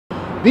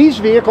These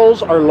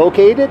vehicles are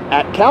located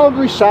at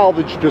Calgary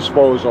Salvage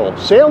Disposal,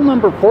 sale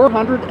number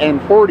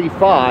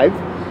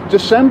 445,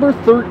 December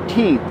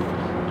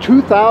 13th,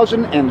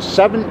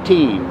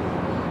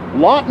 2017.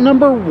 Lot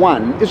number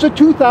 1 is a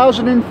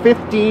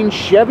 2015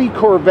 Chevy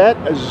Corvette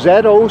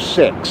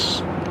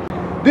Z06.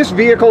 This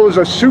vehicle is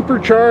a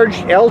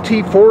supercharged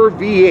LT4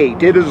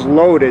 V8. It is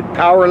loaded.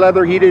 Power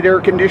leather heated air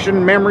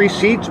conditioned, memory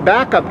seats,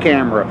 backup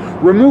camera,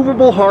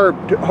 removable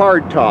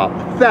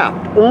hardtop,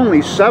 theft,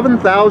 only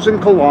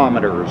 7,000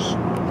 kilometers.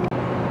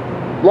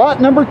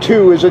 Lot number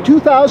 2 is a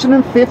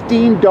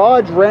 2015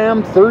 Dodge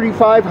Ram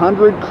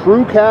 3500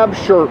 Crew Cab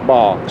Short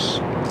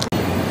Box.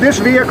 This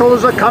vehicle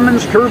is a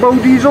Cummins turbo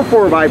diesel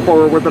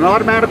 4x4 with an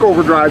automatic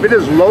overdrive. It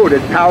is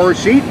loaded. Power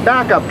seat,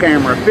 backup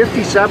camera,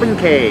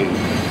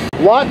 57K.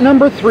 Lot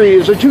number 3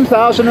 is a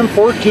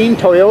 2014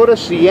 Toyota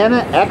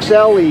Sienna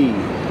XLE.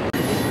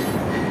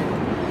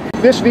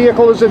 This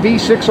vehicle is a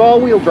V6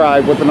 all-wheel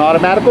drive with an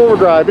automatic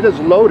overdrive. It is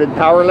loaded.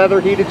 Power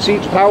leather heated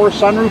seats, power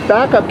sunroof,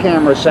 backup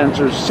camera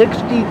sensors,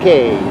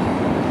 60K.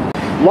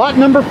 Lot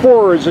number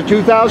 4 is a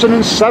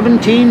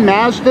 2017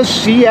 Mazda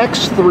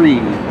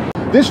CX-3.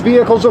 This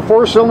vehicle is a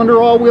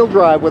 4-cylinder all-wheel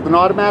drive with an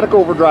automatic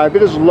overdrive.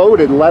 It is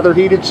loaded. Leather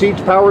heated seats,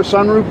 power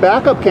sunroof,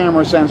 backup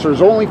camera sensors,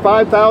 only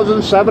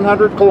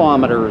 5,700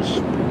 kilometers.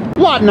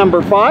 Lot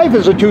number 5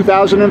 is a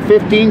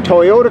 2015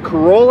 Toyota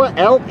Corolla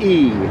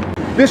LE.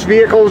 This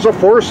vehicle is a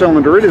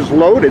 4-cylinder. It is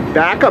loaded.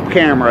 Backup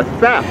camera,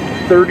 theft,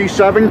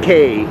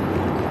 37K.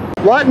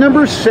 Lot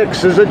number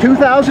 6 is a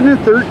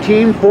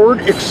 2013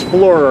 Ford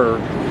Explorer.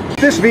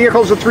 This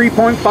vehicle is a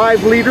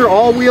 3.5-liter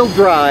all-wheel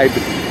drive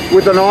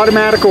with an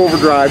automatic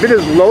overdrive. It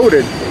is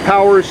loaded.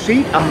 Power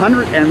seat,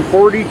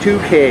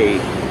 142K.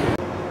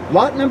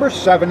 Lot number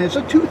 7 is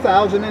a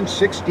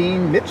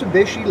 2016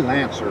 Mitsubishi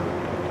Lancer.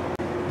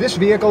 This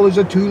vehicle is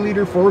a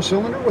 2-liter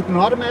 4-cylinder with an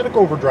automatic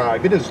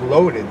overdrive. It is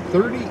loaded.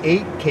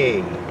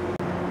 38K.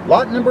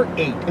 Lot number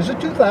 8 is a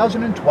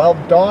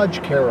 2012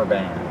 Dodge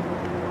Caravan.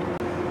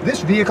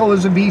 This vehicle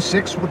is a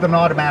V6 with an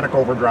automatic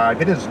overdrive.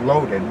 It is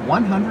loaded.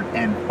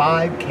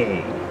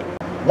 105K.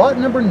 Lot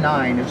number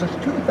 9 is a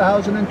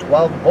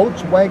 2012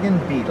 Volkswagen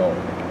Beetle.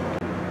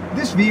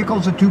 This vehicle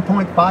is a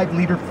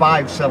 2.5-liter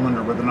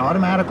 5-cylinder with an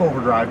automatic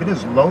overdrive. It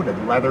is loaded.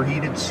 Leather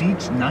heated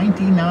seats,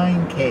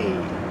 99K.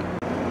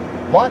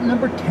 Lot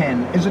number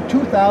 10 is a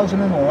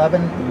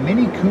 2011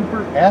 Mini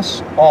Cooper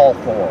S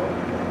All-4.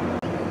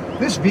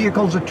 This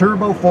vehicle is a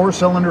turbo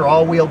 4-cylinder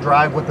all-wheel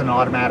drive with an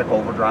automatic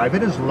overdrive.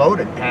 It is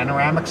loaded.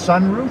 Panoramic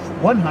sunroof,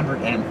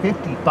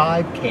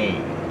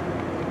 155K.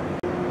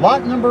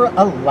 Lot number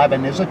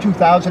 11 is a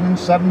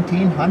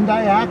 2017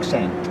 Hyundai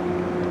Accent.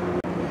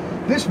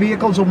 This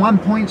vehicle is a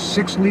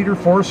 1.6-liter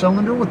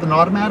 4-cylinder with an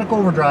automatic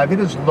overdrive. It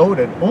is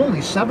loaded.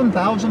 Only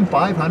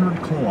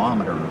 7,500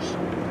 kilometers.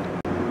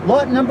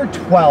 Lot number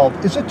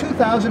 12 is a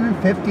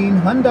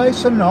 2015 Hyundai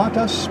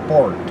Sonata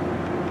Sport.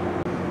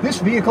 This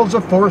vehicle is a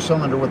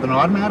 4-cylinder with an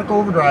automatic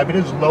overdrive. It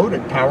is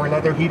loaded. Power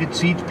leather heated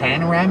seats,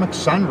 panoramic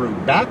sunroof,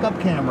 backup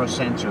camera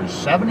sensors,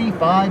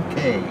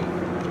 75K.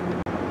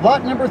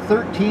 Lot number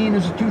 13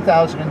 is a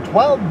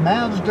 2012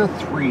 Mazda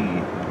 3.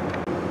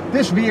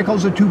 This vehicle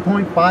is a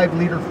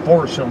 2.5-liter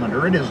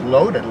 4-cylinder. It is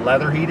loaded.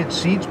 Leather heated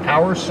seats,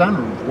 power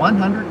sunroof,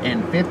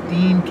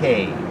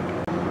 115K.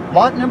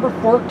 Lot number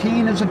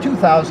 14 is a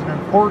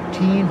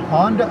 2014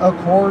 Honda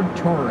Accord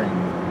Touring.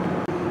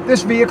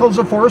 This vehicle is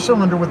a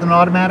 4-cylinder with an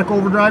automatic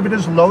overdrive. It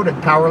is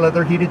loaded. Power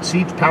leather heated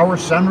seats, power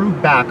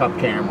sunroof, backup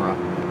camera.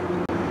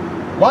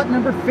 Lot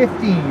number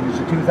 15 is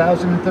a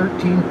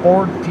 2013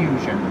 Ford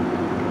Fusion.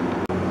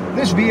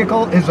 This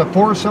vehicle is a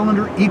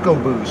 4-cylinder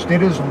EcoBoost.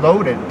 It is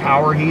loaded.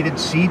 Power heated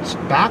seats,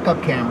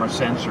 backup camera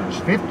sensors,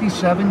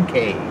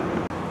 57K.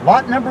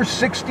 Lot number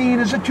 16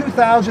 is a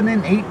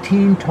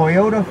 2018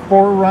 Toyota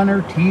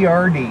 4Runner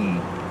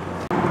TRD.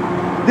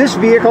 This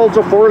vehicle is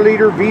a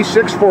 4-liter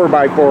V6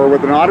 4x4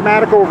 with an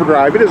automatic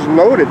overdrive. It is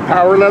loaded.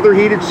 Power leather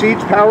heated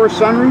seats, power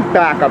sunroof,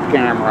 backup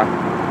camera.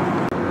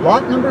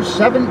 Lot number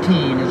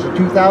 17 is a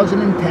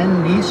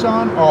 2010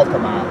 Nissan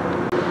Altima.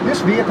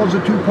 This vehicle is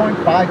a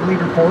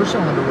 2.5-liter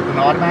 4-cylinder with an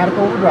automatic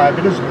overdrive.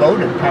 It is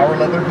loaded. Power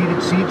leather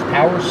heated seats,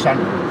 power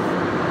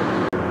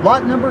sunroof.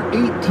 Lot number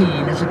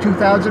 18 is a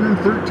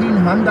 2013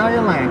 Hyundai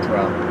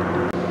Elantra.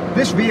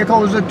 This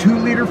vehicle is a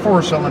 2-liter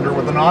 4-cylinder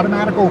with an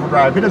automatic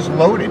overdrive. It is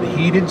loaded.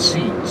 Heated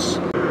seats.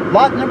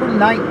 Lot number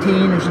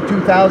 19 is a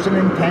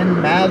 2010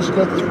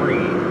 Mazda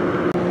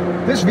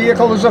 3. This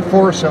vehicle is a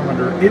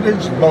 4-cylinder. It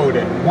is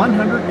loaded.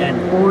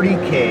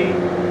 140K.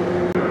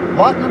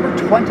 Lot number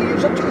 20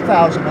 is a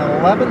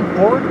 2011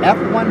 Ford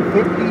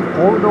F-150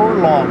 4-door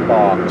long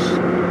box.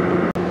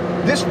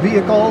 This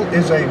vehicle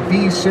is a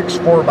V6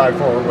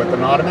 4x4 with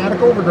an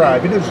automatic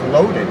overdrive. It is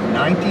loaded.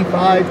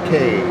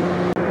 95K.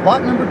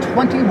 Lot number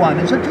 21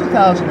 is a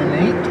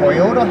 2008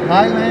 Toyota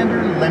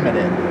Highlander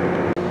Limited.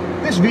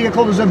 This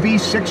vehicle is a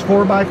V6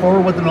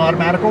 4x4 with an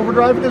automatic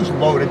overdrive. It is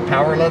loaded.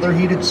 Power leather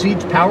heated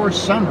seats, power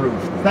sunroof,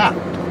 theft.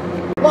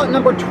 Lot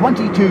number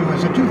 22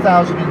 is a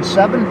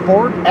 2007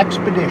 Ford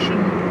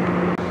Expedition.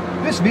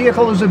 This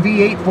vehicle is a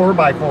V8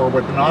 4x4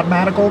 with an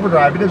automatic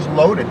overdrive. It is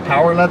loaded.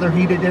 Power leather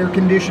heated air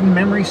conditioned,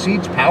 memory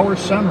seats, power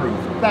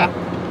sunroof. Theft.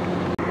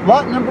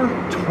 Lot number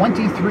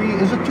 23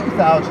 is a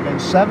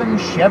 2007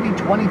 Chevy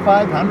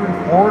 2500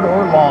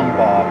 4-door long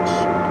box.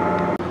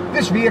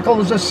 This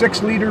vehicle is a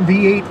 6-liter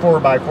V8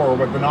 4x4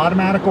 with an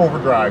automatic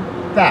overdrive.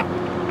 Theft.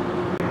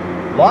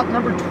 Lot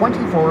number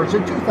 24 is a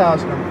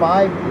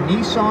 2005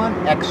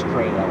 Nissan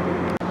X-Trail.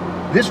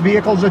 This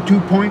vehicle is a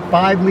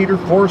 2.5-liter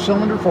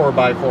 4-cylinder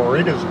 4x4.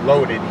 It is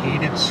loaded,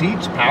 heated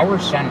seats, power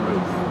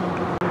sunroof.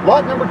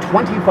 Lot number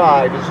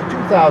 25 is a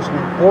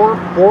 2004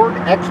 Ford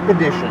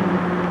Expedition.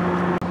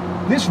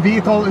 This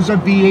vehicle is a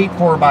V8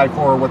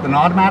 4x4 with an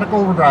automatic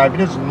overdrive.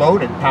 It is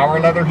loaded, power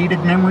leather heated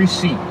memory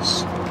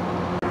seats.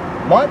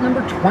 Lot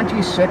number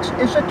 26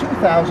 is a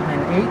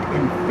 2008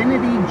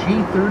 Infiniti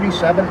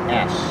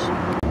G37S.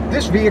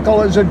 This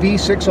vehicle is a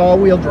V6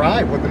 all-wheel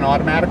drive with an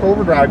automatic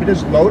overdrive. It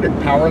is loaded,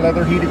 power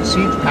leather heated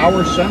seats,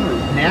 power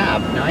sunroof,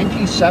 nav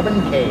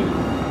 97K.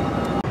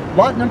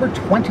 Lot number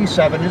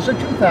 27 is a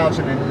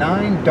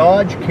 2009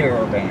 Dodge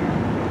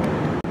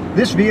Caravan.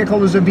 This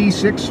vehicle is a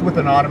V6 with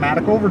an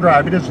automatic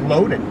overdrive. It is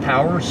loaded,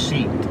 power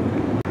seat.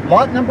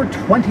 Lot number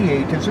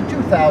 28 is a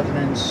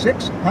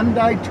 2006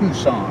 Hyundai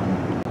Tucson.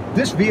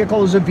 This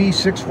vehicle is a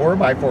V6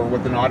 4x4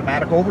 with an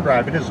automatic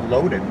overdrive. It is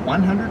loaded,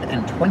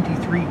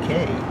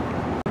 123K.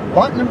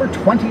 Lot number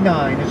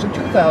 29 is a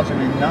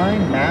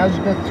 2009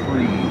 Mazda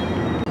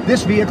 3.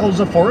 This vehicle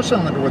is a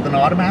 4-cylinder with an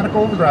automatic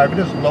overdrive. It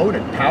is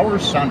loaded, power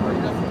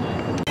sunroof.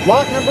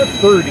 Lot number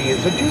 30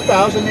 is a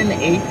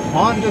 2008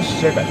 Honda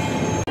Civic.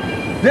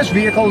 This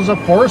vehicle is a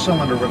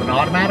 4-cylinder with an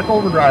automatic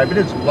overdrive. It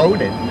is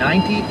loaded,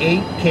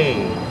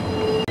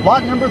 98K.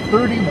 Lot number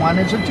 31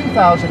 is a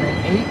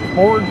 2008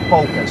 Ford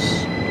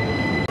Focus.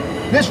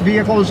 This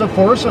vehicle is a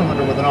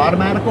 4-cylinder with an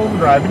automatic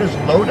overdrive. It is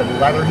loaded,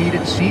 leather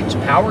heated seats,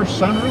 power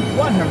sunroof,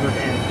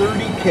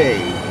 130K.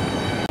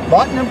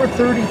 Lot number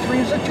 33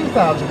 is a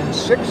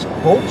 2006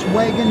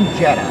 Volkswagen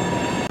Jetta.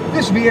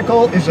 This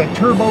vehicle is a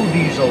turbo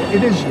diesel.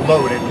 It is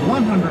loaded,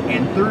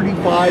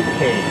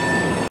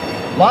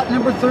 135K. Lot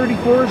number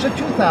 34 is a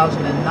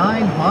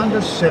 2009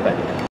 Honda Civic.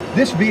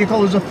 This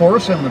vehicle is a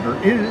 4-cylinder.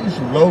 It is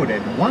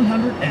loaded,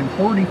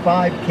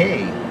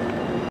 145K.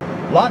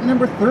 Lot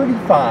number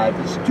 35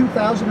 is a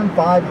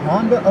 2005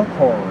 Honda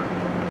Accord.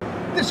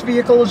 This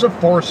vehicle is a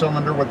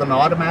 4-cylinder with an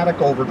automatic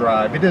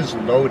overdrive. It is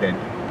loaded.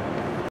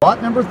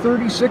 Lot number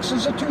 36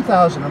 is a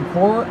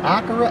 2004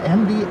 Acura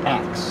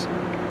MDX.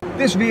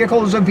 This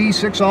vehicle is a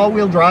V6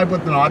 all-wheel drive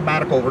with an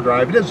automatic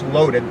overdrive. It is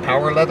loaded,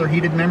 power leather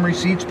heated memory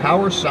seats,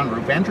 power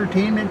sunroof,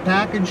 entertainment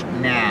package,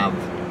 nav.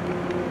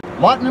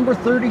 Lot number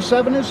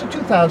 37 is a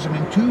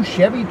 2002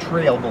 Chevy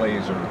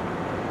Trailblazer.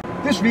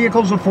 This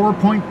vehicle is a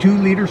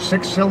 4.2-liter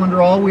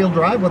 6-cylinder all-wheel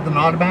drive with an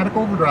automatic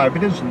overdrive.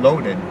 It is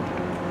loaded.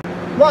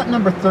 Lot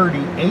number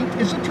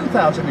 38 is a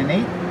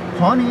 2008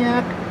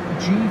 Pontiac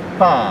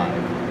G5.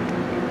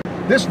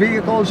 This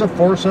vehicle is a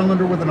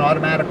 4-cylinder with an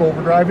automatic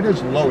overdrive. It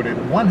is loaded,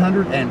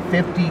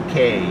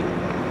 150K.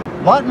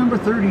 Lot number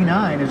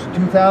 39 is a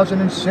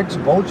 2006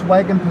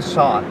 Volkswagen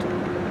Passat.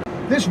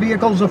 This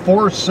vehicle is a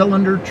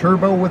 4-cylinder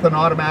turbo with an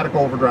automatic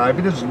overdrive.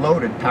 It is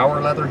loaded, power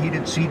leather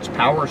heated seats,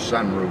 power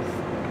sunroof.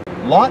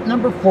 Lot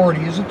number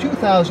 40 is a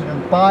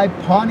 2005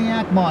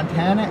 Pontiac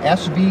Montana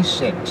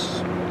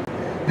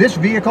SV6. This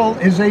vehicle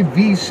is a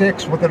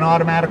V6 with an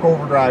automatic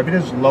overdrive. It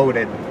is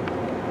loaded.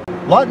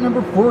 Lot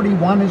number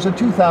 41 is a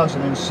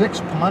 2006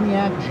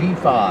 Pontiac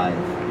G5.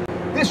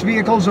 This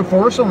vehicle is a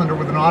 4-cylinder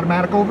with an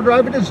automatic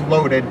overdrive. It is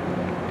loaded.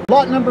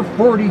 Lot number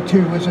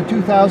 42 is a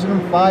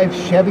 2005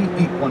 Chevy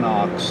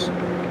Equinox.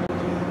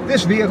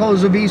 This vehicle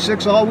is a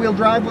V6 all-wheel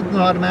drive with an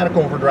automatic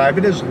overdrive.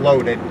 It is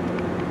loaded.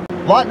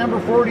 Lot number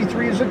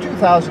 43 is a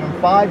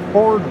 2005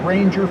 Ford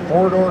Ranger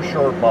 4-door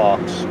short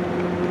box.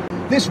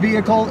 This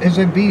vehicle is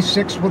a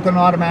V6 with an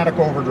automatic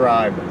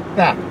overdrive.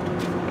 Theft.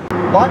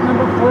 Lot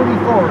number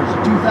 44 is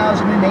a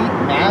 2008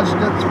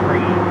 Mazda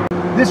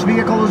 3. This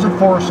vehicle is a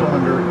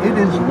 4-cylinder. It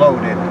is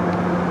loaded.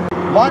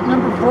 Lot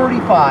number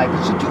 45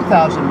 is a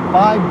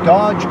 2005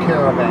 Dodge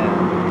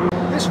Caravan.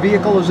 This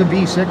vehicle is a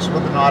V6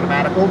 with an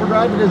automatic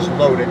overdrive. It is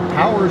loaded.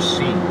 Power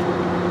seat.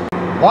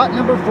 Lot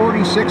number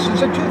 46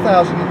 is a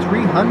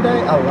 2003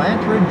 Hyundai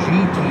Elantra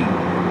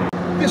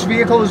GT. This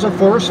vehicle is a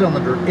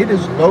 4-cylinder. It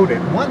is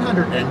loaded,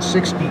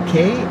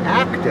 160K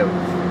active.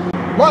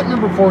 Lot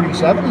number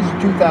 47 is a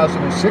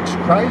 2006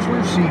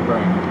 Chrysler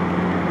Sebring.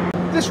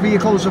 This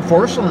vehicle is a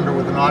 4-cylinder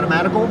with an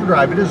automatic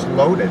overdrive. It is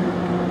loaded.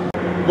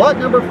 Lot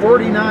number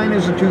 49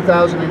 is a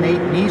 2008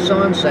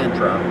 Nissan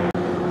Sentra.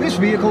 This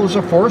vehicle is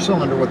a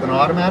 4-cylinder with an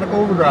automatic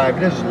overdrive.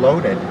 It is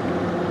loaded.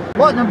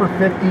 Lot number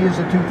 50 is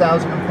a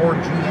 2004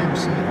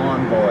 GMC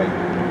Envoy.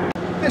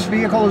 This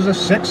vehicle is a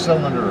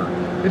 6-cylinder.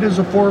 It is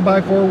a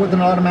 4x4 with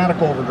an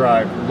automatic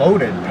overdrive.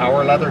 Loaded,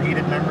 power leather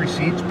heated memory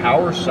seats,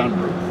 power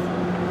sunroof.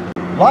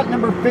 Lot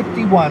number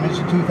 51 is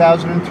a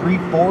 2003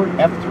 Ford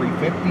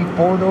F350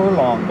 4-door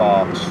long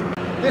box.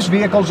 This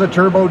vehicle is a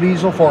turbo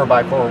diesel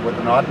 4x4 with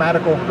an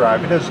automatic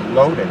overdrive. It is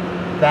loaded.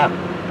 Theft.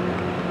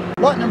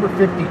 Lot number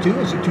 52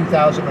 is a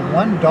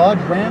 2001 Dodge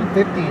Ram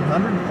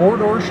 1500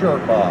 four-door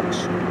short box.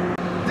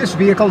 This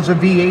vehicle is a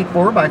V8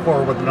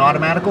 4x4 with an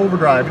automatic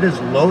overdrive. It is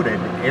loaded,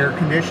 air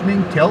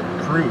conditioning, tilt,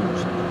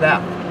 cruise,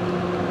 theft.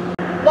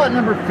 Lot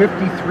number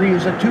 53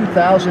 is a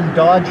 2000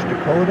 Dodge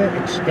Dakota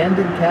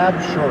extended cab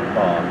short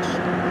box.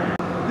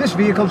 This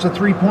vehicle is a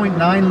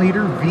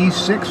 3.9-liter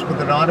V6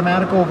 with an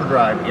automatic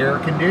overdrive, air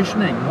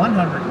conditioning,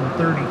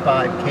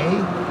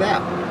 135K,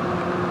 theft.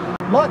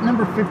 Lot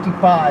number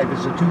 55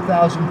 is a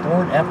 2000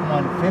 Ford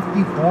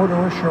F-150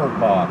 four-door short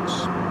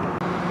box.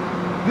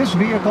 This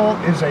vehicle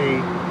is a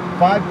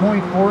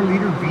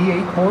 5.4-liter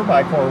V8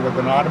 4x4 with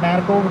an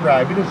automatic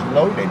overdrive. It is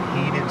loaded,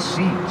 heated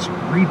seats,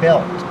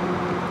 rebuilt.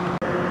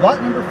 Lot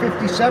number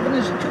 57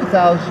 is a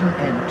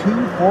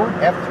 2002 Ford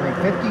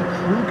F-350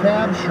 crew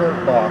cab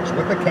short box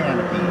with a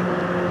canopy.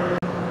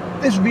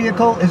 This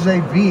vehicle is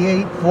a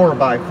V8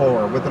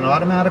 4x4 with an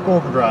automatic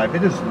overdrive.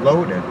 It is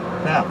loaded,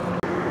 theft.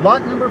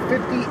 Lot number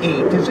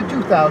 58 is a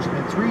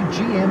 2003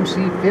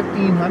 GMC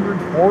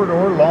 1500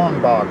 four-door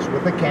long box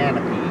with a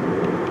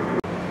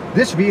canopy.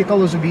 This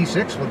vehicle is a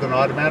V6 with an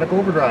automatic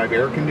overdrive,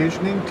 air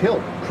conditioning,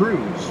 tilt,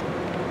 cruise.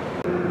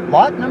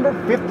 Lot number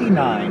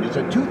 59 is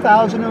a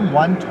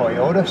 2001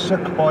 Toyota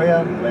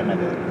Sequoia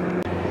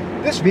Limited.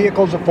 This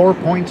vehicle is a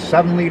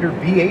 4.7-liter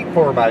V8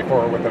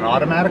 4x4 with an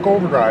automatic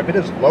overdrive. It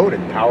is loaded,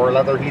 power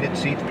leather heated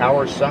seats,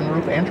 power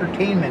sunroof,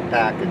 entertainment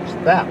package,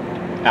 theft.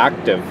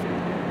 Active.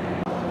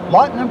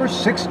 Lot number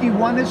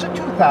 61 is a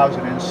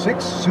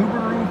 2006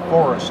 Subaru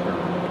Forester.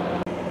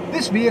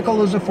 This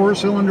vehicle is a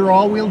 4-cylinder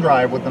all-wheel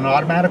drive with an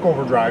automatic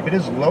overdrive. It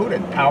is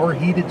loaded, power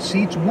heated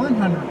seats,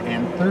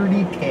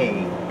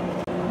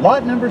 130K.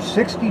 Lot number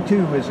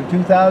 62 is a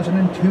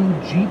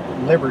 2002 Jeep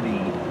Liberty.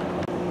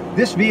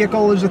 This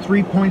vehicle is a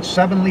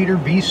 3.7-liter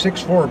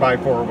V6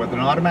 4x4 with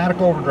an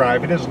automatic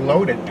overdrive. It is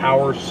loaded,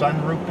 power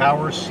sunroof,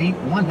 power seat,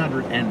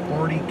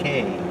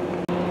 140K.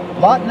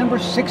 Lot number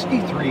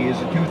 63 is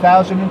a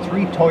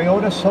 2003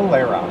 Toyota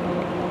Solera.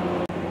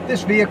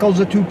 This vehicle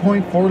is a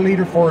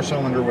 2.4-liter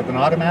 4-cylinder with an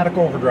automatic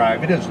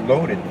overdrive. It is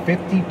loaded,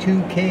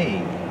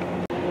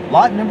 52K.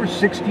 Lot number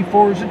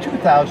 64 is a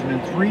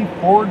 2003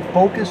 Ford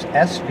Focus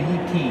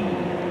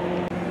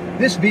SVT.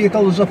 This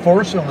vehicle is a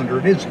 4-cylinder.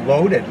 It is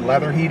loaded,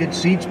 leather heated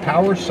seats,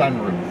 power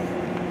sunroof.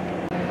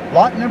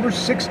 Lot number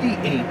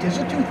 68 is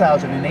a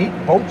 2008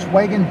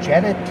 Volkswagen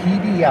Jetta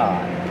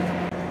TDI.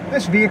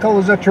 This vehicle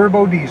is a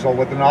turbo diesel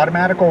with an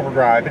automatic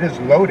overdrive. It is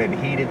loaded,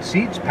 heated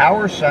seats,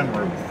 power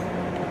sunroof.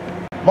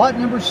 Lot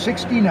number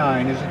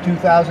 69 is a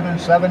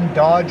 2007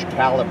 Dodge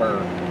Caliber.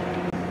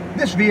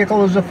 This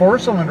vehicle is a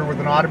 4-cylinder with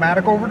an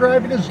automatic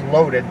overdrive. It is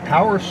loaded,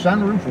 power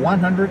sunroof,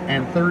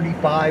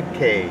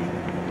 135K.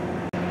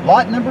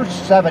 Lot number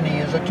 70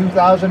 is a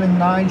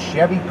 2009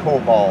 Chevy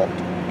Cobalt.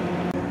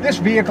 This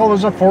vehicle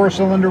is a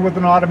 4-cylinder with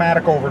an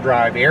automatic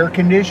overdrive, air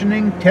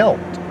conditioning, tilt.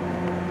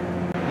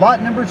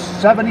 Lot number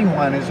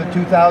 71 is a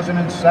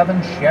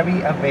 2007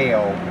 Chevy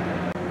Aveo.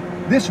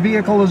 This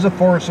vehicle is a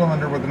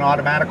 4-cylinder with an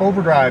automatic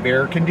overdrive,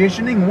 air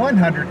conditioning,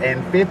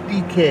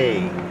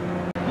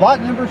 150K.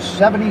 Lot number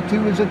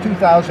 72 is a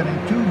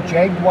 2002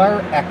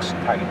 Jaguar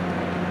X-Type.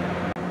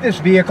 This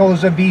vehicle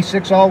is a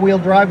V6 all-wheel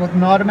drive with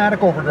an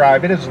automatic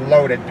overdrive. It is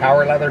loaded,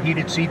 power leather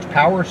heated seats,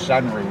 power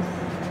sunroof.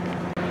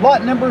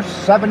 Lot number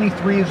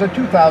 73 is a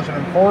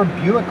 2004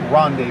 Buick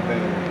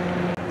Rendezvous.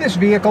 This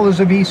vehicle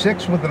is a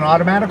V6 with an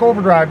automatic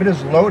overdrive. It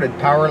is loaded,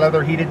 power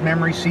leather heated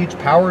memory seats,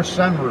 power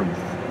sunroof.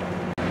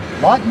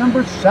 Lot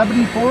number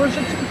 74 is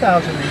a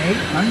 2008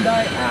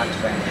 Hyundai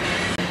Accent.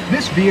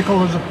 This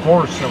vehicle is a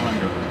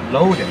 4-cylinder,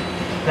 loaded,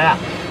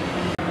 theft.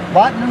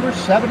 Lot number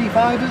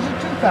 75 is a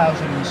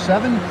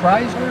 2007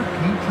 Chrysler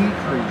PT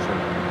Cruiser.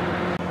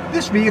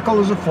 This vehicle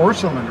is a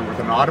 4-cylinder with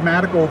an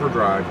automatic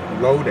overdrive,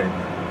 loaded.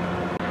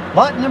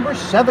 Lot number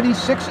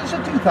 76 is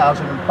a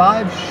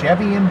 2005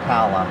 Chevy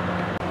Impala.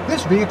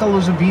 This vehicle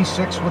is a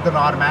V6 with an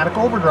automatic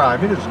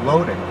overdrive. It is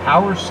loaded,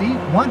 power seat,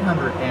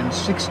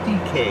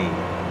 160K.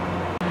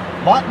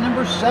 Lot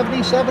number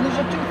 77 is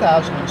a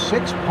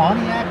 2006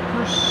 Pontiac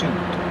Pursuit.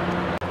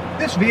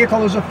 This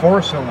vehicle is a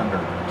 4-cylinder,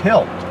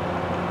 tilt.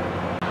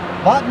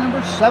 Lot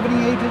number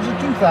 78 is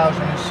a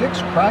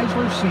 2006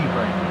 Chrysler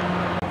Sebring.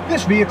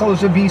 This vehicle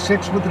is a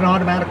V6 with an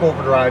automatic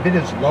overdrive. It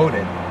is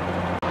loaded.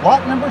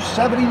 Lot number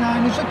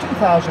 79 is a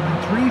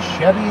 2003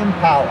 Chevy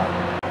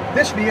Impala.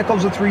 This vehicle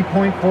is a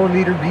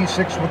 3.4-liter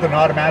V6 with an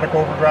automatic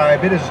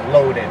overdrive. It is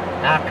loaded,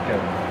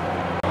 active.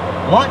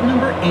 Lot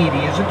number 80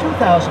 is a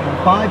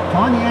 2005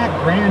 Pontiac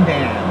Grand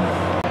Am.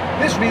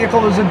 This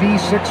vehicle is a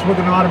V6 with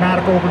an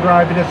automatic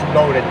overdrive. It is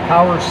loaded,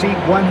 power seat,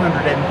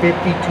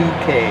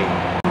 152K.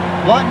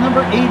 Lot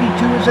number 82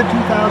 is a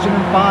 2005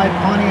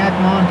 Pontiac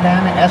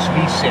Montana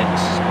SV6.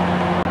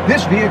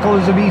 This vehicle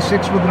is a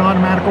V6 with an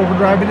automatic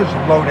overdrive. It is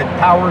loaded,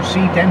 power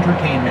seat,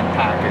 entertainment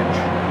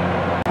package.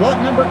 Lot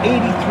number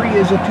 83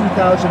 is a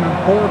 2004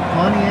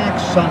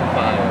 Pontiac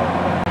Sunfire.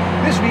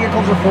 This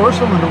vehicle is a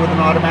 4-cylinder with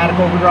an automatic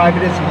overdrive.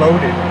 It is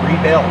loaded,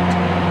 rebuilt.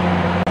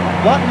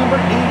 Lot number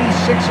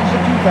 86 is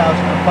a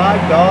 2005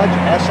 Dodge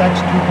SX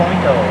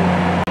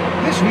 2.0.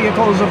 This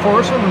vehicle is a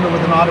 4-cylinder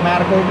with an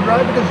automatic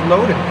overdrive. It is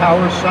loaded,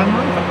 power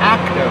sunroof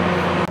active.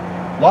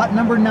 Lot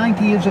number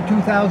 90 is a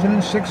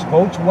 2006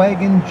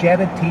 Volkswagen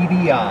Jetta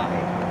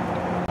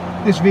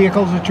TDI. This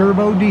vehicle is a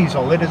turbo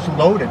diesel. It is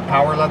loaded,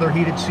 power leather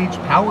heated seats,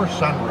 power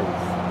sunroof.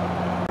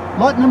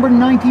 Lot number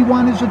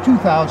 91 is a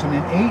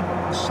 2008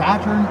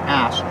 Saturn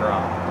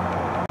Astra.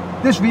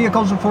 This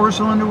vehicle is a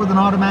 4-cylinder with an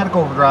automatic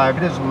overdrive.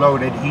 It is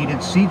loaded,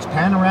 heated seats,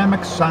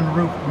 panoramic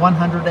sunroof,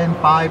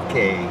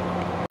 105K.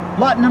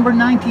 Lot number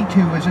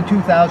 92 is a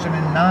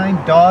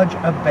 2009 Dodge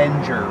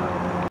Avenger.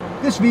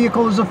 This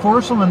vehicle is a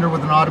 4-cylinder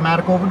with an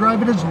automatic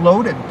overdrive. It is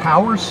loaded,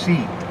 power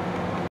seat.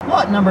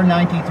 Lot number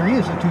 93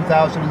 is a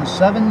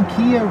 2007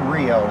 Kia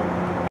Rio.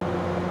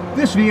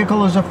 This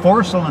vehicle is a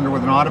 4-cylinder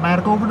with an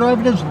automatic overdrive.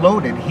 It is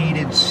loaded,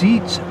 heated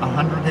seats,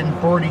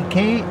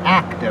 140K,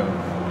 active.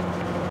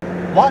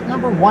 Lot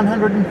number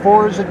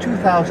 104 is a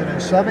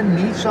 2007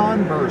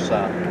 Nissan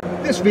Versa.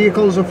 This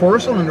vehicle is a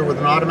 4-cylinder with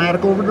an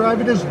automatic overdrive.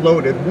 It is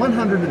loaded,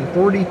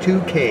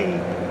 142K.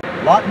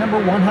 Lot number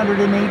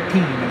 118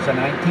 is a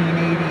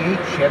 1988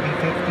 Chevy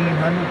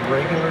 1500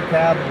 regular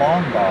cab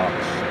long box.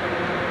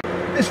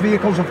 This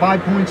vehicle is a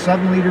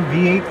 5.7-liter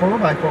V8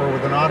 4x4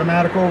 with an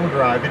automatic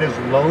overdrive. It is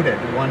loaded,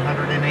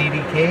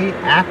 180K,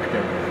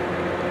 active.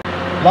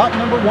 Lot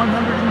number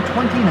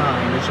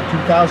 129 is a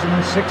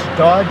 2006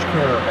 Dodge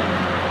Caravan.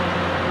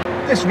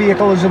 This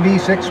vehicle is a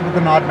V6 with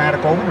an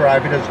automatic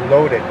overdrive. It is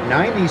loaded,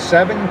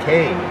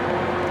 97K.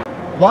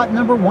 Lot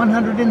number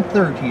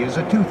 130 is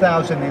a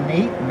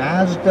 2008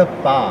 Mazda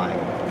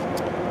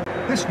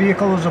 5. This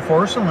vehicle is a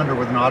 4-cylinder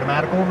with an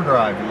automatic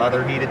overdrive,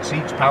 leather heated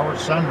seats, power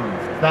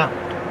sunroof, theft.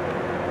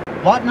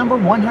 Lot number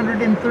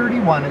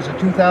 131 is a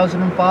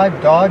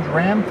 2005 Dodge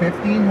Ram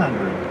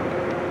 1500.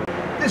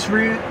 This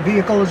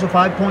vehicle is a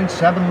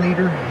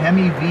 5.7-liter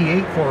Hemi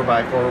V8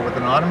 4x4 with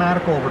an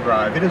automatic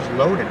overdrive. It is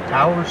loaded,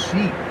 power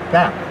seat,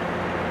 theft.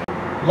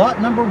 Lot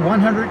number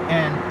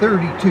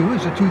 132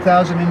 is a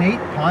 2008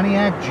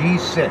 Pontiac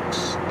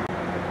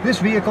G6. This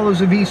vehicle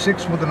is a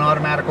V6 with an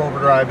automatic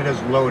overdrive. It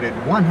is loaded,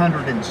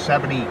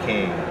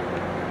 170K.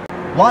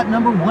 Lot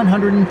number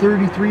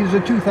 133 is a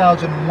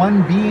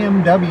 2001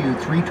 BMW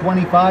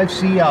 325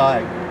 Ci.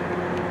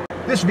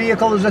 This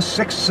vehicle is a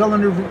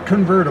 6-cylinder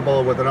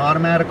convertible with an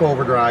automatic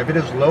overdrive. It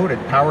is loaded,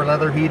 power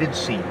leather heated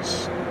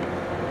seats.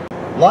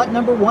 Lot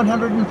number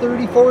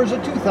 134 is a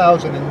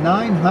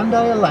 2009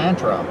 Hyundai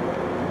Elantra.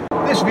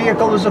 This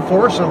vehicle is a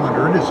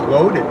 4-cylinder. It is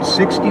loaded,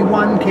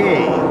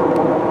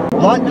 61K.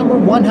 Lot number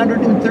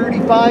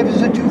 135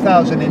 is a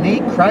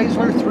 2008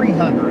 Chrysler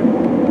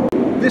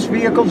 300. This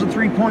vehicle is a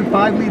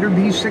 3.5-liter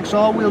V6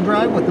 all-wheel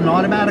drive with an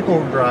automatic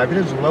overdrive. It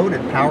is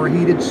loaded, power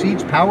heated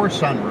seats, power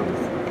sunroof.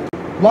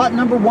 Lot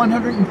number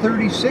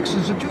 136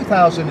 is a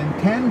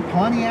 2010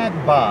 Pontiac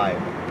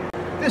Vibe.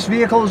 This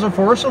vehicle is a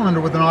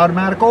 4-cylinder with an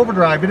automatic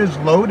overdrive. It is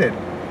loaded.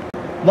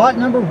 Lot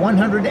number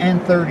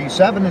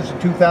 137 is a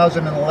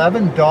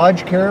 2011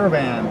 Dodge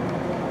Caravan.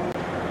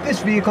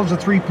 This vehicle is a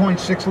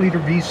 3.6-liter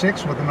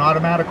V6 with an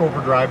automatic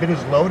overdrive. It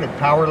is loaded,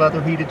 power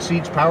leather heated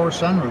seats, power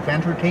sunroof,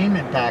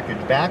 entertainment package,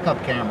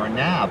 backup camera,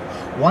 nav,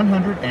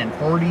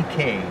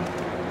 140K.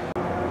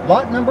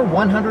 Lot number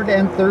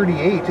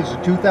 138 is a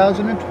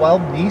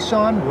 2012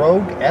 Nissan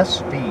Rogue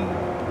SV.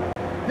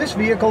 This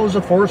vehicle is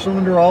a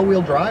 4-cylinder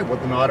all-wheel drive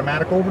with an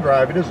automatic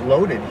overdrive. It is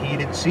loaded,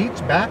 heated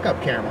seats,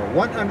 backup camera,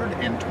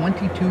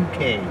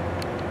 122K.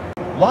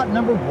 Lot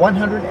number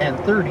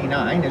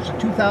 139 is a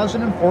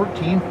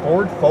 2014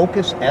 Ford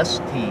Focus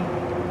ST.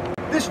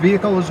 This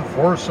vehicle is a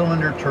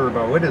 4-cylinder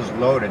turbo. It is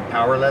loaded,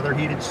 power leather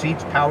heated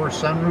seats, power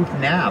sunroof,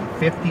 nav,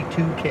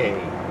 52K.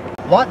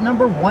 Lot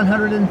number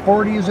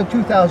 140 is a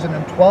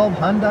 2012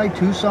 Hyundai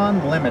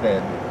Tucson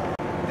Limited.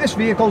 This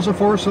vehicle is a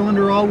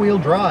 4-cylinder all-wheel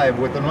drive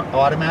with an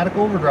automatic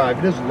overdrive.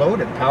 It is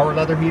loaded, power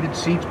leather heated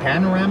seats,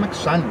 panoramic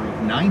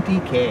sunroof,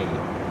 90K.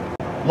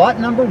 Lot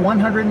number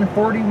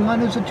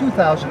 141 is a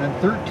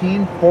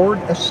 2013 Ford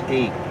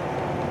Escape.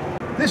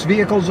 This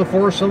vehicle is a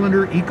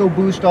 4-cylinder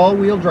EcoBoost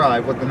all-wheel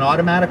drive with an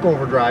automatic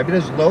overdrive. It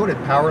is loaded,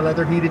 power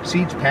leather heated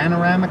seats,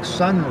 panoramic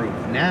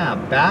sunroof,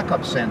 nav,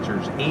 backup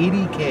sensors,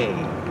 80K.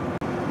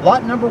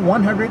 Lot number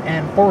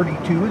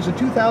 142 is a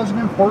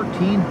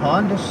 2014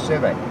 Honda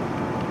Civic.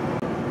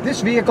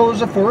 This vehicle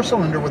is a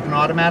 4-cylinder with an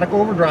automatic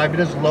overdrive.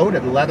 It is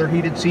loaded, leather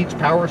heated seats,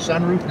 power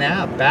sunroof,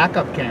 nav,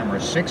 backup camera,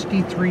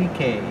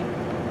 63K.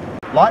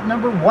 Lot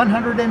number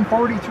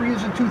 143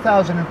 is a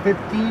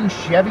 2015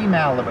 Chevy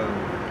Malibu.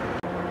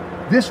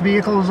 This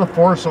vehicle is a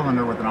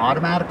 4-cylinder with an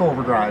automatic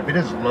overdrive. It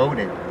is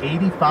loaded,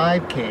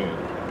 85K.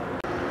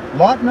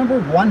 Lot number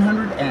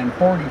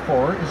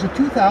 144 is a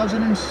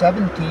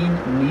 2017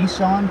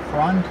 Nissan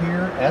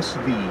Frontier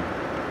SV.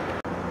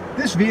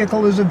 This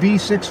vehicle is a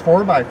V6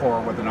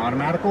 4x4 with an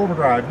automatic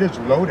overdrive. It is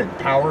loaded,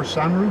 power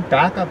sunroof,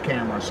 backup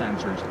camera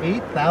sensors,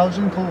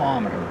 8,000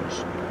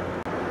 kilometers.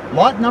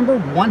 Lot number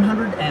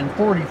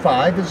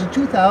 145 is a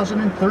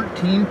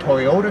 2013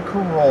 Toyota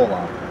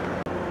Corolla.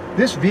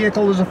 This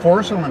vehicle is a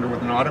 4-cylinder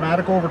with an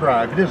automatic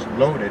overdrive. It is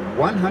loaded,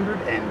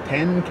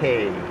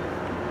 110K.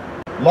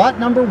 Lot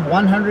number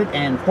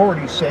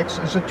 146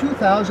 is a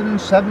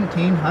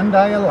 2017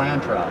 Hyundai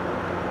Elantra.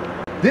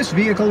 This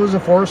vehicle is a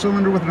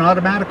 4-cylinder with an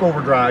automatic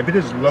overdrive. It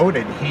is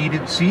loaded,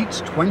 heated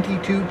seats,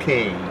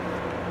 22K.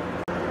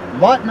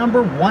 Lot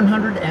number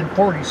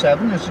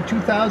 147 is a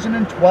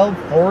 2012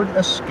 Ford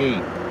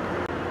Escape.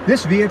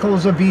 This vehicle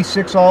is a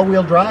V6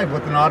 all-wheel drive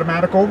with an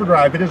automatic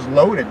overdrive. It is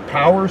loaded,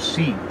 power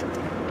seat.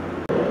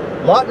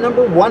 Lot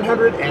number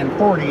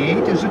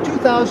 148 is a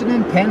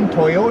 2010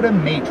 Toyota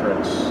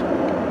Matrix.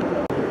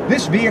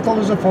 This vehicle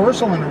is a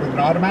 4-cylinder with an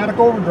automatic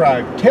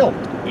overdrive, tilt,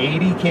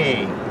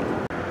 80K.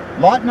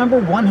 Lot number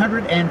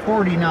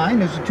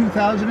 149 is a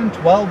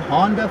 2012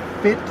 Honda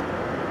Fit.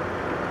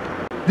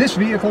 This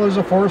vehicle is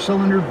a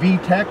 4-cylinder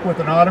VTEC with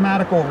an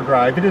automatic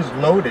overdrive. It is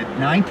loaded,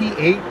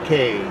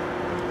 98K.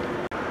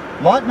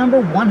 Lot number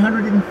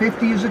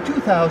 150 is a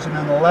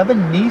 2011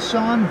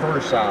 Nissan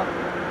Versa.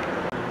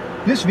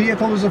 This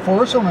vehicle is a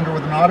 4-cylinder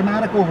with an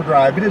automatic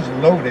overdrive. It is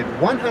loaded,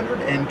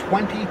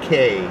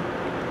 120K.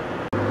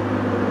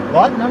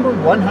 Lot number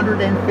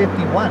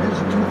 151 is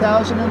a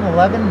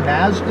 2011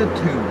 Mazda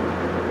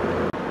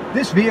 2.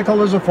 This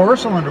vehicle is a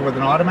 4-cylinder with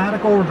an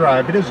automatic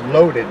overdrive. It is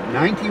loaded,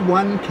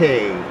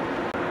 91K.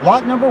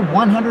 Lot number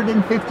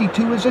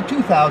 152 is a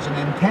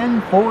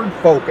 2010 Ford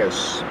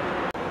Focus.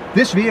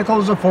 This vehicle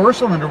is a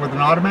 4-cylinder with an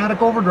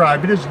automatic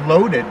overdrive. It is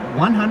loaded,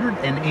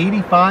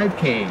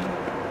 185K.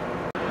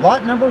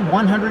 Lot number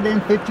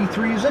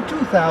 153 is a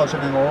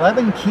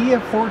 2011 Kia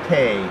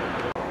Forte.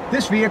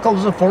 This vehicle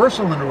is a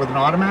 4-cylinder with an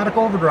automatic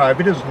overdrive.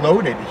 It is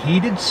loaded,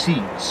 heated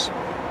seats.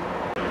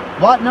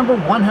 Lot number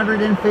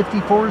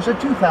 154 is a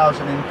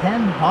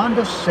 2010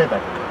 Honda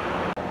Civic.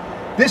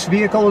 This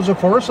vehicle is a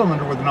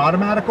 4-cylinder with an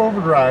automatic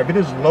overdrive. It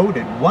is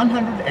loaded,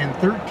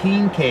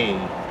 113K.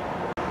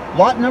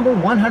 Lot number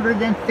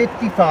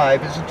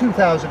 155 is a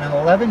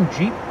 2011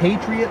 Jeep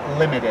Patriot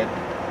Limited.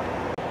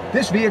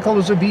 This vehicle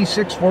is a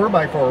V6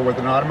 4x4 with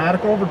an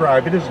automatic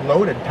overdrive. It is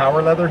loaded,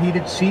 power leather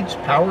heated seats,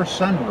 power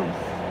sunroof.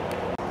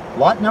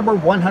 Lot number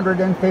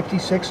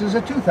 156 is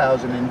a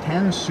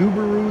 2010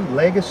 Subaru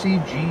Legacy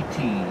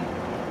GT.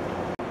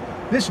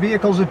 This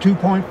vehicle is a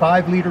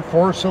 2.5-liter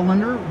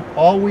 4-cylinder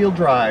all-wheel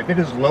drive. It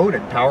is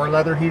loaded, power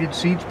leather heated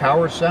seats,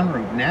 power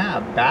sunroof,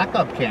 nav,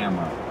 backup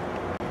camera.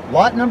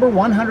 Lot number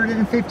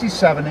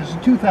 157 is a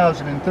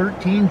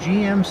 2013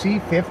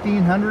 GMC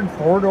 1500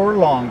 4-door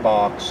long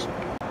box.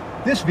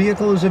 This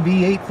vehicle is a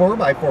V8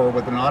 4x4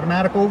 with an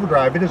automatic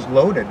overdrive. It is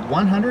loaded,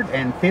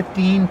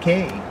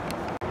 115K.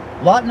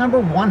 Lot number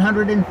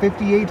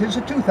 158 is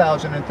a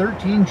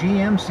 2013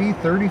 GMC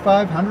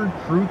 3500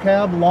 Crew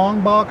Cab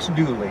long box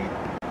dually.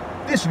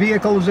 This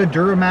vehicle is a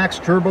Duramax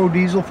turbo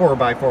diesel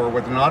 4x4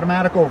 with an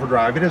automatic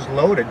overdrive. It is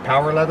loaded,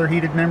 power leather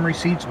heated memory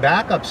seats,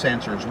 backup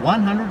sensors,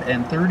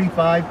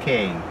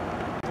 135K.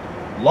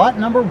 Lot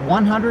number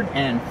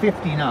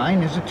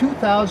 159 is a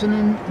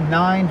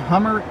 2009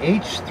 Hummer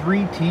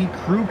H3T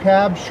Crew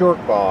Cab short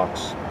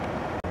box.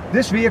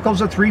 This vehicle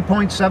is a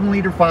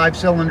 3.7-liter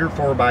 5-cylinder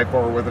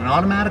 4x4 with an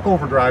automatic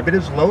overdrive. It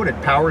is loaded,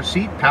 power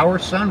seat, power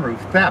sunroof,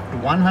 theft,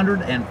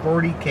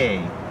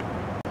 140K.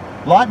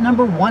 Lot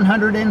number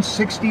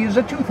 160 is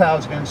a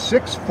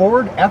 2006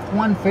 Ford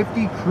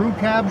F-150 Crew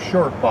Cab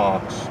short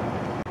box.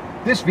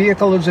 This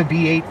vehicle is a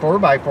V8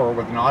 4x4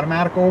 with an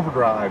automatic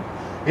overdrive.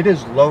 It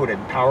is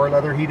loaded, power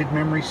leather heated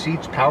memory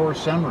seats, power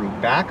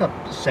sunroof, backup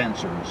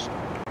sensors.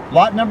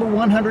 Lot number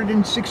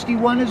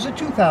 161 is a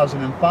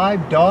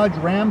 2005 Dodge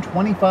Ram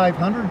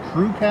 2500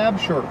 Crew Cab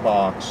short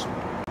box.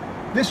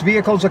 This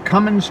vehicle is a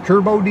Cummins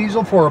turbo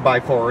diesel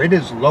 4x4. It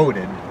is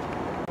loaded.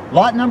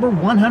 Lot number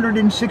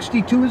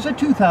 162 is a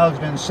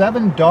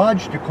 2007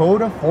 Dodge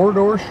Dakota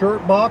 4-door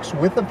short box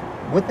with a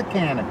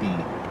canopy.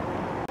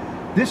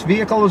 This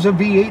vehicle is a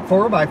V8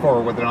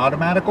 4x4 with an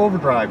automatic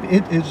overdrive.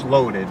 It is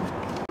loaded.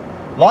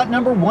 Lot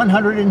number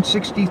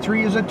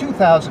 163 is a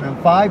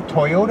 2005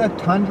 Toyota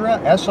Tundra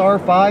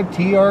SR5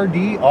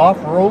 TRD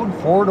off-road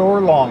 4-door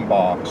long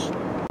box.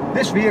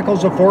 This vehicle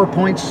is a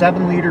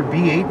 4.7-liter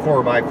V8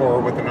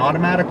 4x4 with an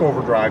automatic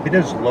overdrive. It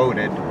is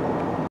loaded.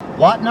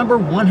 Lot number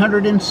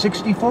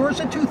 164 is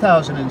a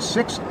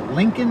 2006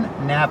 Lincoln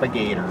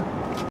Navigator.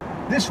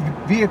 This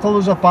vehicle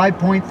is a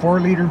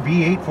 5.4-liter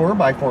V8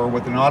 4x4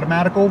 with an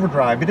automatic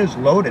overdrive. It is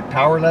loaded,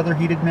 power leather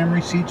heated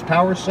memory seats,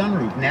 power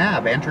sunroof,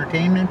 nav,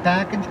 entertainment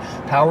package,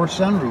 power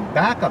sunroof,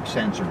 backup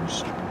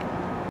sensors.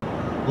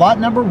 Lot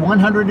number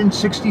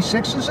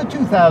 166 is a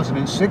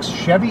 2006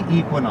 Chevy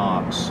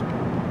Equinox.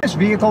 This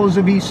vehicle is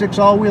a V6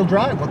 all-wheel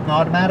drive with an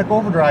automatic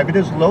overdrive. It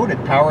is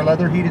loaded, power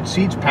leather heated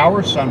seats,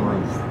 power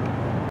sunroof.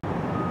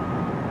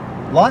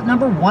 Lot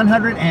number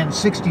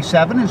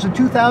 167 is a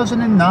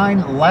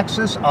 2009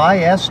 Lexus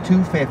IS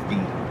 250.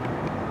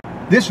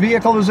 This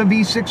vehicle is a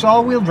V6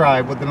 all-wheel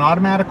drive with an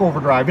automatic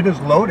overdrive. It is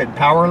loaded,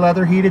 power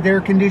leather heated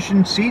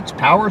air-conditioned seats,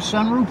 power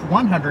sunroof,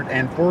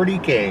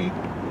 140K.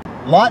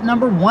 Lot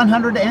number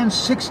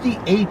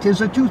 168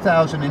 is a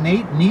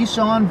 2008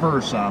 Nissan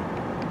Versa.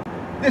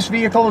 This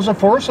vehicle is a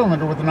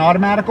 4-cylinder with an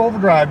automatic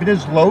overdrive. It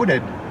is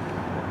loaded.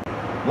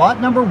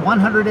 Lot number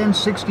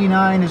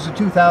 169 is a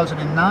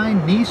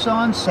 2009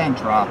 Nissan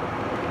Sentra.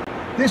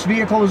 This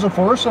vehicle is a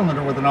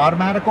 4-cylinder with an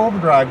automatic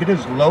overdrive. It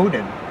is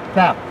loaded.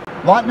 Theft.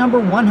 Lot number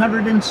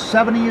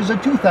 170 is a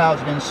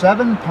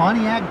 2007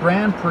 Pontiac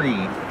Grand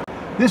Prix.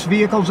 This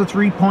vehicle is a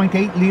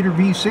 3.8-liter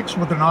V6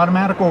 with an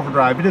automatic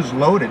overdrive. It is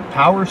loaded.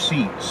 Power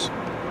seats.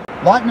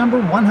 Lot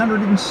number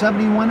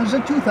 171 is a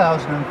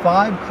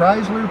 2005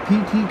 Chrysler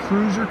PT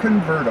Cruiser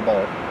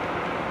convertible.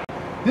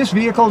 This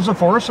vehicle is a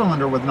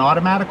 4-cylinder with an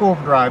automatic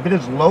overdrive. It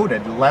is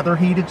loaded. Leather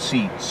heated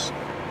seats.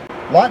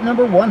 Lot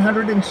number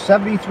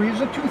 173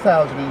 is a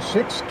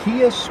 2006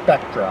 Kia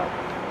Spectra.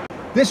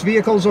 This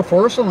vehicle is a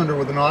 4-cylinder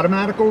with an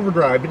automatic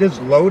overdrive. It is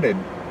loaded.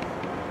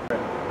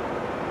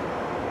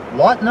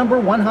 Lot number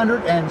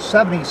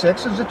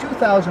 176 is a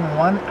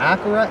 2001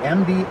 Acura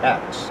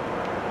MDX.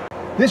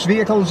 This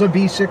vehicle is a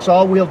V6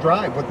 all-wheel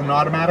drive with an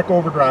automatic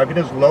overdrive. It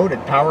is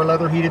loaded. Power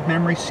leather heated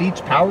memory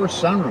seats, power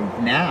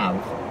sunroof, nav.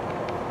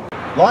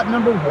 Lot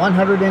number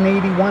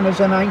 181 is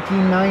a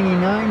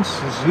 1999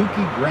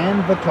 Suzuki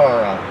Grand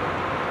Vitara.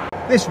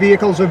 This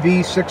vehicle is a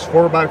V6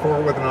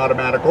 4x4 with an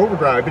automatic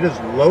overdrive. It is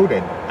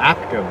loaded.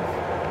 Active.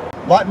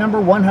 Lot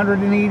number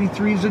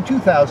 183 is a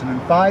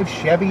 2005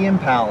 Chevy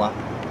Impala.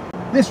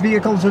 This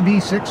vehicle is a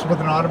V6 with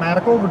an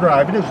automatic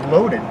overdrive. It is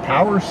loaded.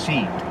 Power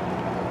seat.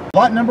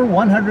 Lot number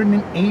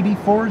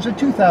 184 is a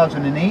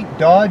 2008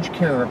 Dodge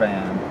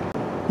Caravan.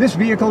 This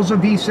vehicle is a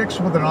V6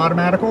 with an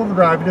automatic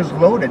overdrive. It is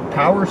loaded.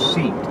 Power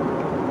seat.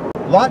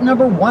 Lot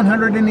number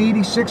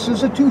 186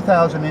 is a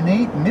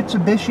 2008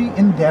 Mitsubishi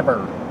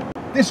Endeavor.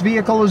 This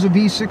vehicle is a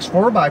V6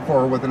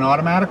 4x4 with an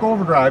automatic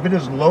overdrive. It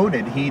is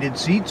loaded. Heated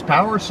seats,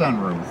 power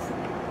sunroof.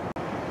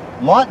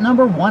 Lot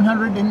number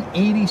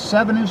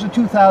 187 is a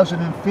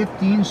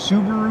 2015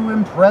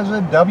 Subaru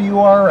Impreza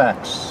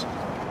WRX.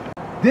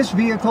 This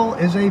vehicle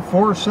is a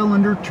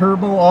 4-cylinder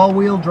turbo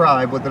all-wheel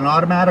drive with an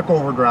automatic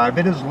overdrive.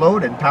 It is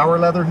loaded. Power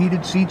leather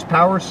heated seats,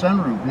 power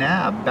sunroof,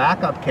 nav,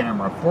 backup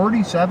camera,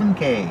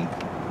 47K.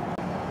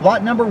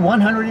 Lot number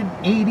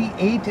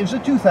 188 is a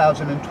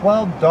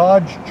 2012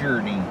 Dodge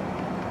Journey.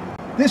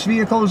 This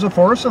vehicle is a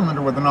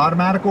 4-cylinder with an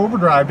automatic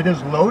overdrive. It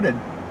is loaded.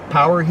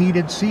 Power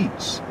heated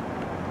seats.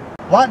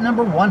 Lot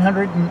number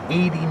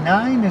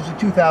 189 is a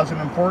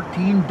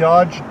 2014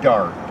 Dodge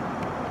Dart.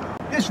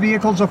 This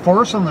vehicle is a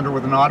 4-cylinder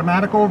with an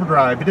automatic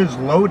overdrive. It is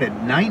loaded.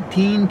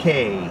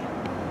 19K.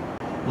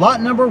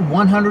 Lot number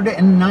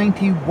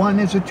 191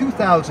 is a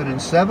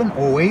 2007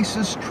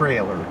 Oasis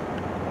trailer.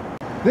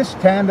 This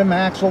tandem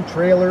axle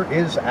trailer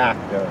is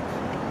active.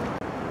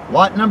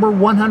 Lot number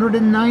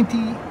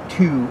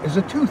 192 is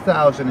a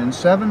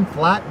 2007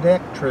 flat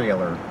deck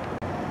trailer.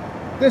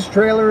 This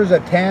trailer is a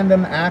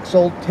tandem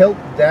axle tilt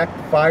deck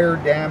fire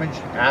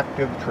damaged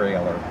active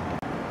trailer.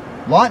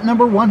 Lot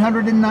number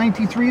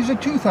 193 is a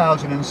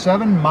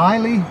 2007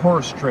 Miley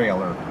horse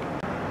trailer.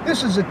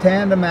 This is a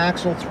tandem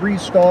axle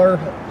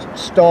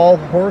 3-stall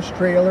horse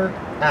trailer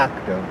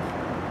active.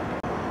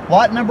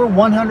 Lot number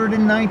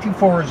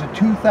 194 is a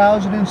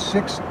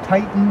 2006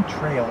 Titan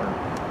trailer.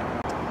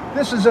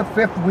 This is a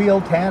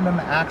 5th-wheel tandem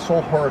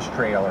axle horse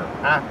trailer,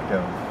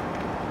 active.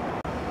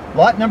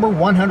 Lot number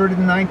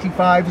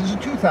 195 is a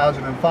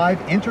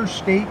 2005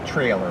 Interstate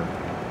trailer.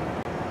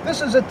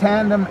 This is a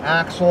tandem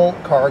axle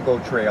cargo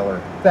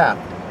trailer,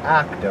 theft,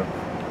 active.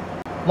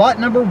 Lot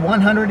number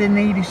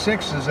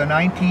 186 is a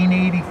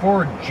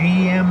 1984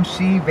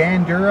 GMC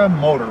Vandura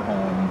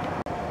motorhome.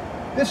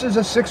 This is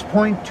a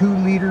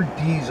 6.2-liter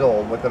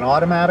diesel with an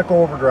automatic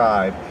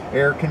overdrive,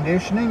 air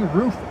conditioning,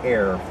 roof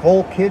air,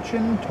 full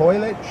kitchen,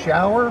 toilet,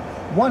 shower,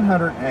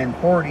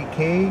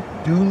 140K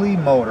dually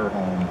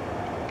motorhome.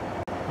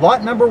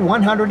 Lot number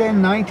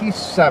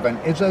 197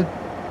 is a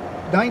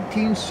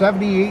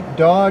 1978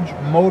 Dodge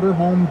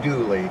motorhome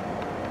dually.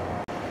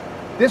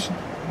 This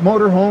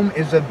motorhome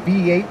is a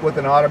V8 with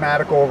an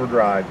automatic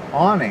overdrive,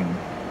 awning,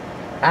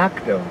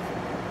 active.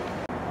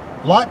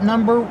 Lot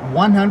number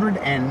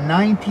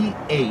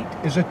 198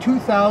 is a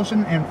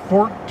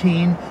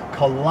 2014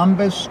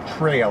 Columbus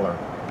trailer.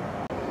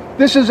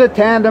 This is a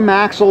tandem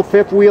axle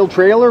 5th-wheel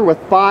trailer with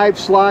 5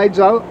 slide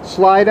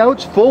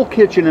outs, full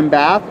kitchen and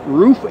bath,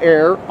 roof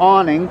air,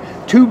 awning,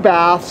 2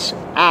 baths,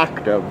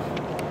 active.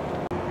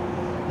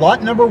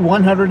 Lot number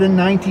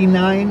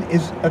 199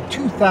 is a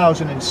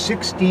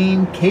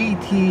 2016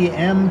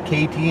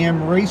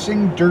 KTM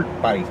Racing dirt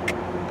bike.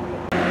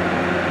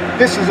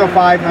 This is a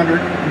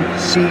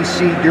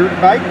 500cc dirt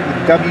bike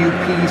with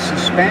WP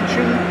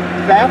suspension,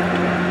 theft,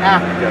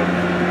 active.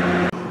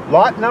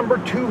 Lot number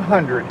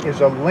 200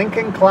 is a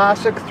Lincoln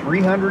Classic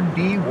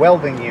 300D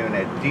welding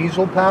unit,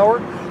 diesel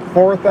powered,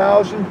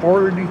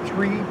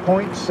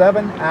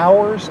 4,043.7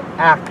 hours,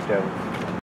 active.